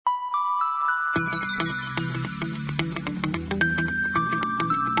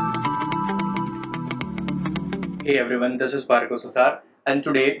Hey everyone, this is Bhargav Suthar, and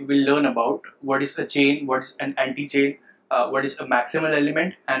today we'll learn about what is a chain, what is an anti-chain, what is a maximal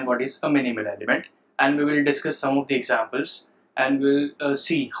element, and what is a minimal element. And we will discuss some of the examples, and we'll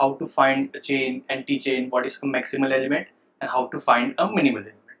see how to find a chain, anti-chain, what is a maximal element, and how to find a minimal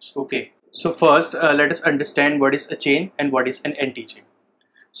element. Okay, so first let us understand what is a chain and what is an anti-chain.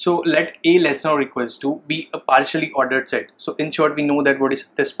 So let A less than or equals to be a partially ordered set. So in short, we know that what is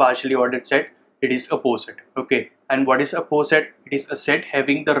this partially ordered set? It is a poset. Okay, and what is a poset? It is a set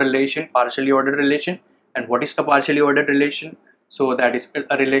having the relation partially ordered relation. And what is a partially ordered relation? So that is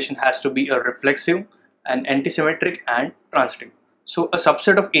a relation has to be a reflexive, an antisymmetric, and transitive. So a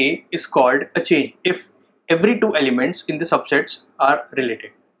subset of A is called a chain if every two elements in the subsets are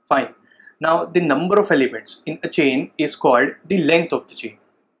related. Fine. Now the number of elements in a chain is called the length of the chain.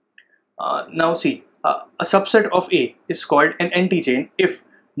 Now see, a subset of A is called an anti-chain if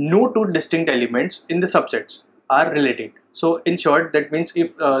no two distinct elements in the subsets are related. So in short, that means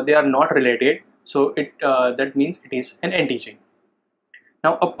if they are not related, so that means it is an anti-chain.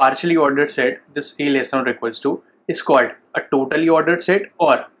 Now a partially ordered set, this A less than or equals to, is called a totally ordered set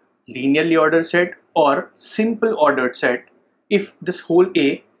or linearly ordered set or simple ordered set if this whole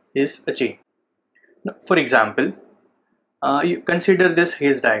A is a chain. Now, for example, you consider this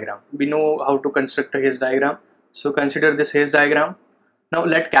Hayes diagram. We know how to construct a Hayes diagram. So consider this Hayes diagram. Now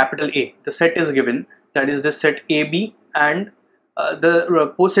let capital A, the set is given, that is the set AB, and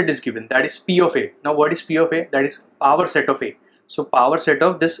the poset is given, that is P of A. Now what is P of A? That is power set of A. So power set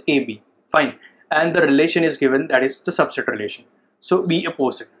of this AB, fine. And the relation is given, that is the subset relation. So be a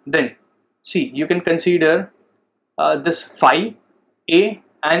poset. Then see, you can consider this phi A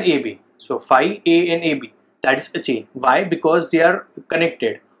and AB. So phi A and AB, that is a chain. Why? Because they are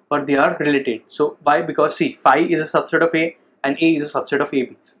connected or they are related. So why? Because see, phi is a subset of A and A is a subset of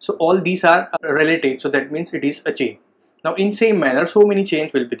AB. So all these are related, so that means it is a chain. Now in same manner, so many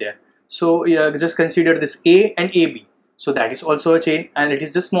chains will be there. So just consider this A and AB. So that is also a chain, and it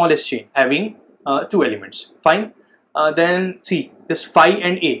is the smallest chain having two elements. Fine. Then see, this phi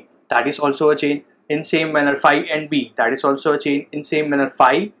and A, that is also a chain. In same manner, phi and B, that is also a chain. In same manner,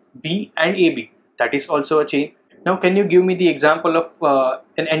 phi, B and AB, that is also a chain. Now can you give me the example of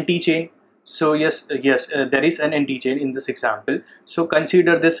an anti-chain? So yes, there is an anti-chain in this example. So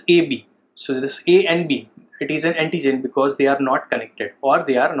consider this AB. So this A and B, it is an anti-chain because they are not connected or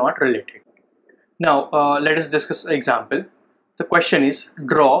they are not related. Now let us discuss an example. The question is,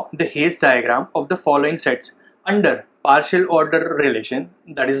 draw the Hayes diagram of the following sets under partial order relation,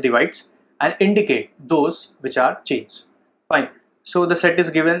 that is divides, and indicate those which are chains. Fine. So the set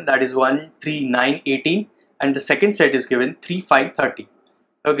is given, that is 1, 3, 9, 18, and the second set is given 3, 5, 30.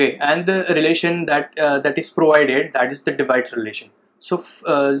 Okay, and the relation that that is provided, that is the divides relation. So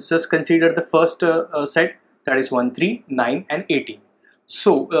just consider the first set, that is 1, 3, 9 and 18.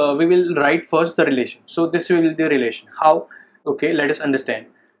 So we will write first the relation. So this will be the relation. How? Okay, let us understand.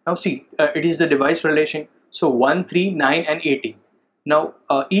 Now see, it is the divides relation. So 1, 3, 9 and 18. Now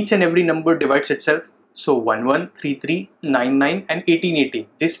each and every number divides itself. So 1, 1, 3, 3, 9, 9 and 18, 18.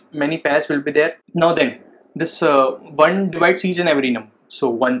 This many pairs will be there. Now then, this 1 divides each and every number. So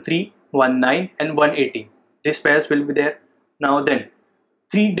 1, 3, 1, 9 and 1, 18. These pairs will be there. Now then,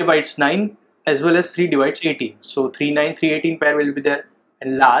 3 divides 9 as well as 3 divides 18. So 3, 9, 3, 18 pair will be there.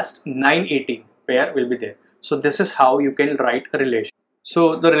 And last 9, 18 pair will be there. So this is how you can write a relation.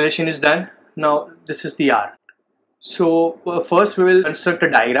 So the relation is done. Now this is the R. So first we will construct a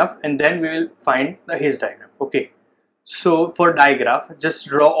digraph and then we will find the Hayes diagram. Okay. So for digraph, just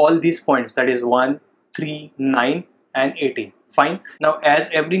draw all these points, that is 1, 3, 9 and 18. Fine. Now as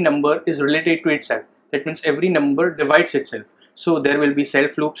every number is related to itself, that means every number divides itself. So there will be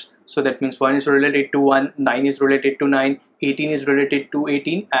self loops. So that means 1 is related to 1, 9 is related to 9, 18 is related to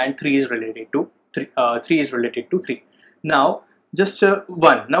 18 and 3 is related to 3 is related to 3. Now just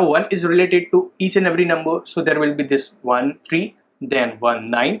 1. Now 1 is related to each and every number. So there will be this 1, 3, then 1,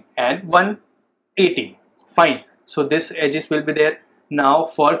 9 and 1, 18. Fine. So this edges will be there. Now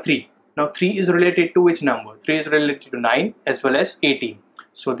for 3. Now 3 is related to which number? 3 is related to 9 as well as 18.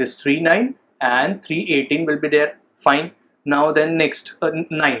 So this 3, 9 and 3, 18 will be there. Fine. Now then next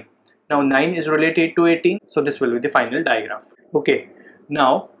 9. Now 9 is related to 18. So this will be the final diagram. Okay.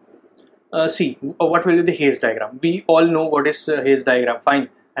 Now see what will be the Hayes diagram. We all know what is Hayes diagram. Fine.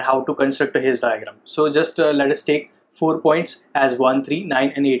 And how to construct a Hayes diagram. So just let us take 4 points as 1, 3,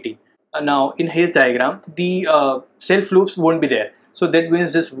 9 and 18. Now in Hayes diagram, the self loops won't be there. So that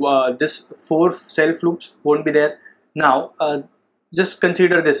means this 4 self loops won't be there. Now just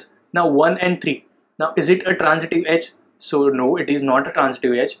consider this. Now 1 and 3. Now is it a transitive edge? So no, it is not a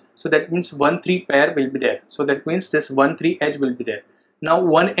transitive edge. So that means 1 3 pair will be there. So that means this 1 3 edge will be there. Now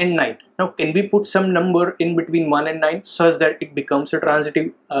 1 and 9. Now can we put some number in between 1 and 9 such that it becomes a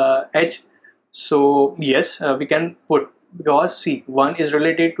transitive edge? So yes, we can put, because see, 1 is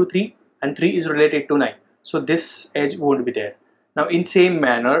related to 3 and 3 is related to 9. So this edge won't be there. Now in same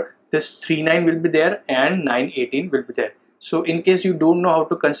manner, this 3 9 will be there and 9 18 will be there. So in case you don't know how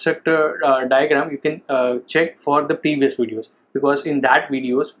to construct a diagram, you can check for the previous videos, because in that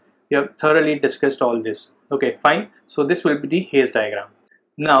videos we have thoroughly discussed all this. Okay, fine. So this will be the haze diagram.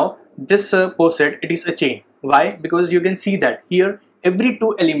 Now this poset, it is a chain. Why? Because you can see that here every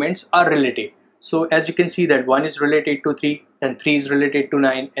two elements are related. So as you can see that 1 is related to 3, then 3 is related to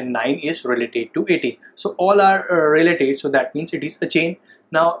 9, and 9 is related to 18. So all are related, so that means it is a chain.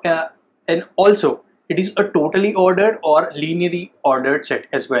 Now and also it is a totally ordered or linearly ordered set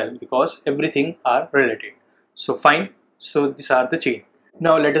as well, because everything are related. So fine. So these are the chain.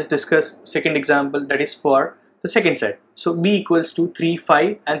 Now let us discuss second example, that is for the second set. So b equals to 3,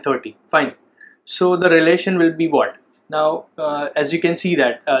 5 and 30. Fine. So the relation will be what? Now as you can see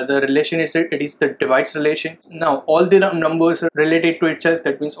that the relation is it is the divides relation. Now all the numbers are related to itself,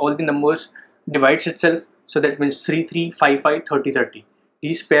 that means all the numbers divides itself. So that means 3 3, 5 5, 30 30.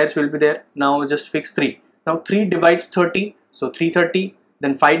 These pairs will be there. Now just fix 3. Now 3 divides 30, so 330.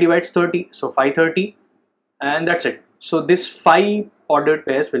 Then 5 divides 30, so 530, and that's it. So this 5 ordered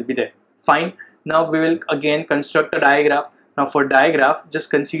pairs will be there. Fine. Now we will again construct a diagram. Now for diagram,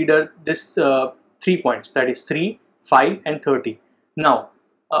 just consider this 3 points, that is 3, 5 and 30. Now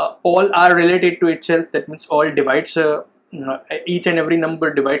all are related to itself, that means all divides each and every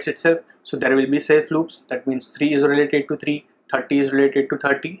number divides itself. So there will be self loops, that means 3 is related to 3, 30 is related to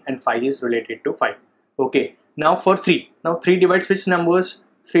 30, and 5 is related to 5. Okay, now for 3. Now 3 divides which numbers?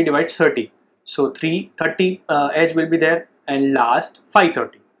 3 divides 30. So 330 edge will be there, and last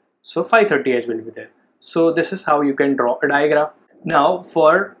 530. So 530 edge will be there. So this is how you can draw a diagram. Now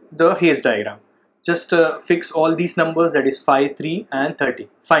for the haze diagram, just fix all these numbers, that is 5, 3 and 30.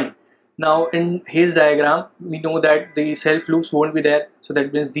 Fine. Now in haze diagram, we know that the self loops won't be there. So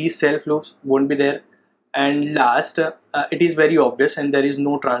that means these self loops won't be there. And last, it is very obvious, and there is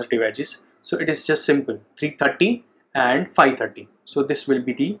no transitive edges. So it is just simple, 330 and 530. So this will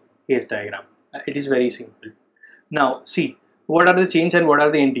be the haze diagram. It is very simple. Now see, what are the chains and what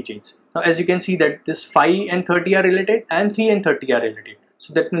are the anti-chains? Now as you can see that this 5 and 30 are related and 3 and 30 are related.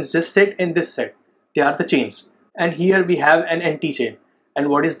 So that means this set and this set, they are the chains. And here we have an anti-chain. And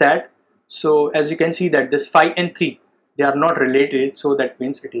what is that? So as you can see that this 5 and 3, they are not related. So that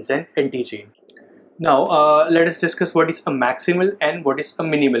means it is an anti-chain. Now let us discuss what is a maximal and what is a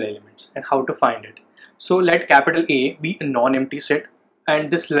minimal element and how to find it. So let capital A be a non-empty set, and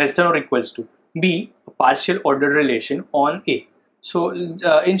this less than or equals to be a partial ordered relation on A. So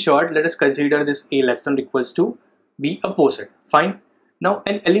in short, let us consider this A less than or equals to be a poset. Fine. Now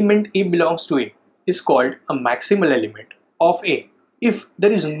an element A belongs to A is called a maximal element of A if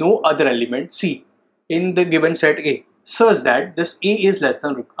there is no other element C in the given set A, such that this A is less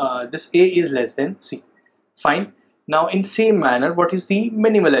than C. Fine. Now in same manner, what is the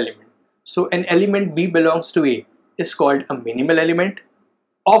minimal element? So an element B belongs to A is called a minimal element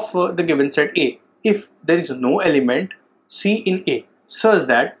of the given set A if there is no element C in A, such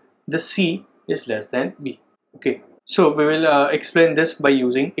that the C is less than B. Okay. So we will explain this by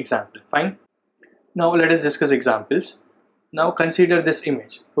using example. Fine. Now let us discuss examples. Now consider this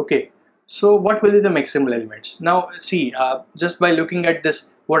image. Okay. So what will be the maximal elements? Now see, just by looking at this,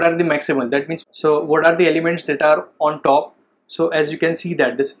 what are the maximal? That means, so what are the elements that are on top? So as you can see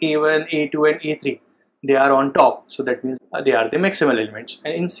that this A1, A2 and A3, they are on top. So that means they are the maximal elements.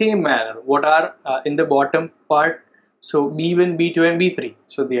 And in same manner, what are in the bottom part? So B1, B2 and B3.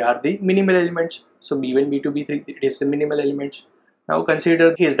 So they are the minimal elements. So B1, B2, B3, it is the minimal elements. Now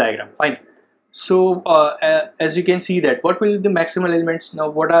consider his diagram. Fine. So as you can see that what will be the maximal elements? Now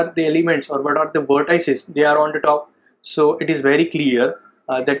what are the elements or what are the vertices? They are on the top. So it is very clear.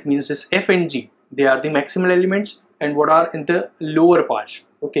 That means this F and G, they are the maximal elements, and what are in the lower part.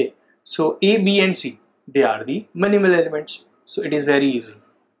 Okay. So A, B and C, they are the minimal elements. So it is very easy.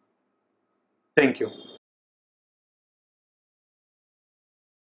 Thank you.